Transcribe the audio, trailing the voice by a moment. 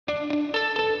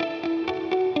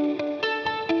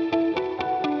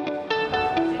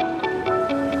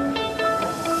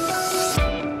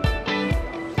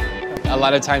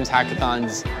lot of times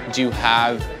hackathons do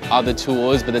have all the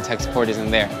tools, but the tech support isn't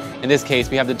there. In this case,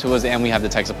 we have the tools and we have the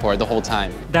tech support the whole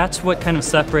time. That's what kind of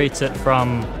separates it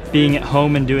from being at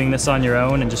home and doing this on your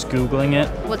own and just Googling it.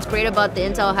 What's great about the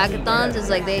Intel hackathons is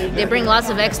like they bring lots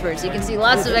of experts. You can see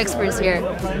lots of experts here,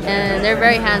 and they're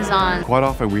very hands-on. Quite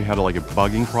often we had like a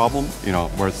bugging problem,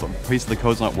 where a piece of the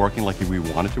code's not working like we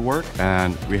want it to work,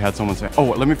 and we had someone say, oh,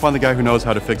 let me find the guy who knows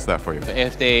how to fix that for you.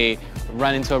 If they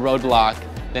run into a roadblock,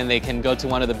 then they can go to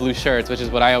one of the blue shirts, which is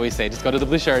what I always say, just go to the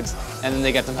blue shirts, and then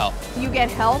they get some help. You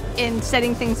get help in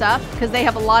setting things up, because they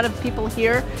have a lot of people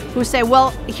here who say, well,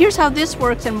 here's how this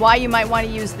works and why you might want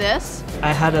to use this.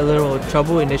 I had a little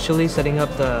trouble initially setting up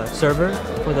the server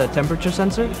for the temperature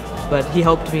sensor, but he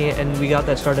helped me and we got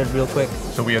that started real quick.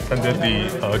 So we attended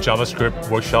the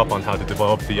JavaScript workshop on how to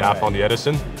develop the app on the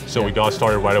Edison. So we got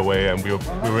started right away and we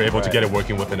were able to get it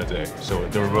working within a day. So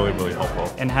they were really, really helpful.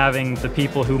 And having the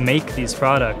people who make these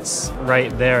products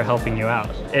right there helping you out,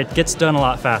 it gets done a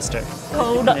lot faster.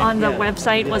 Code on the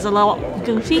website was a little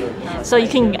goofy, so you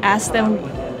can ask them,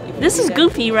 this is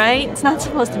goofy, right? It's not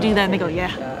supposed to do that. And they go,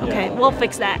 yeah, okay, we'll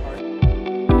fix that.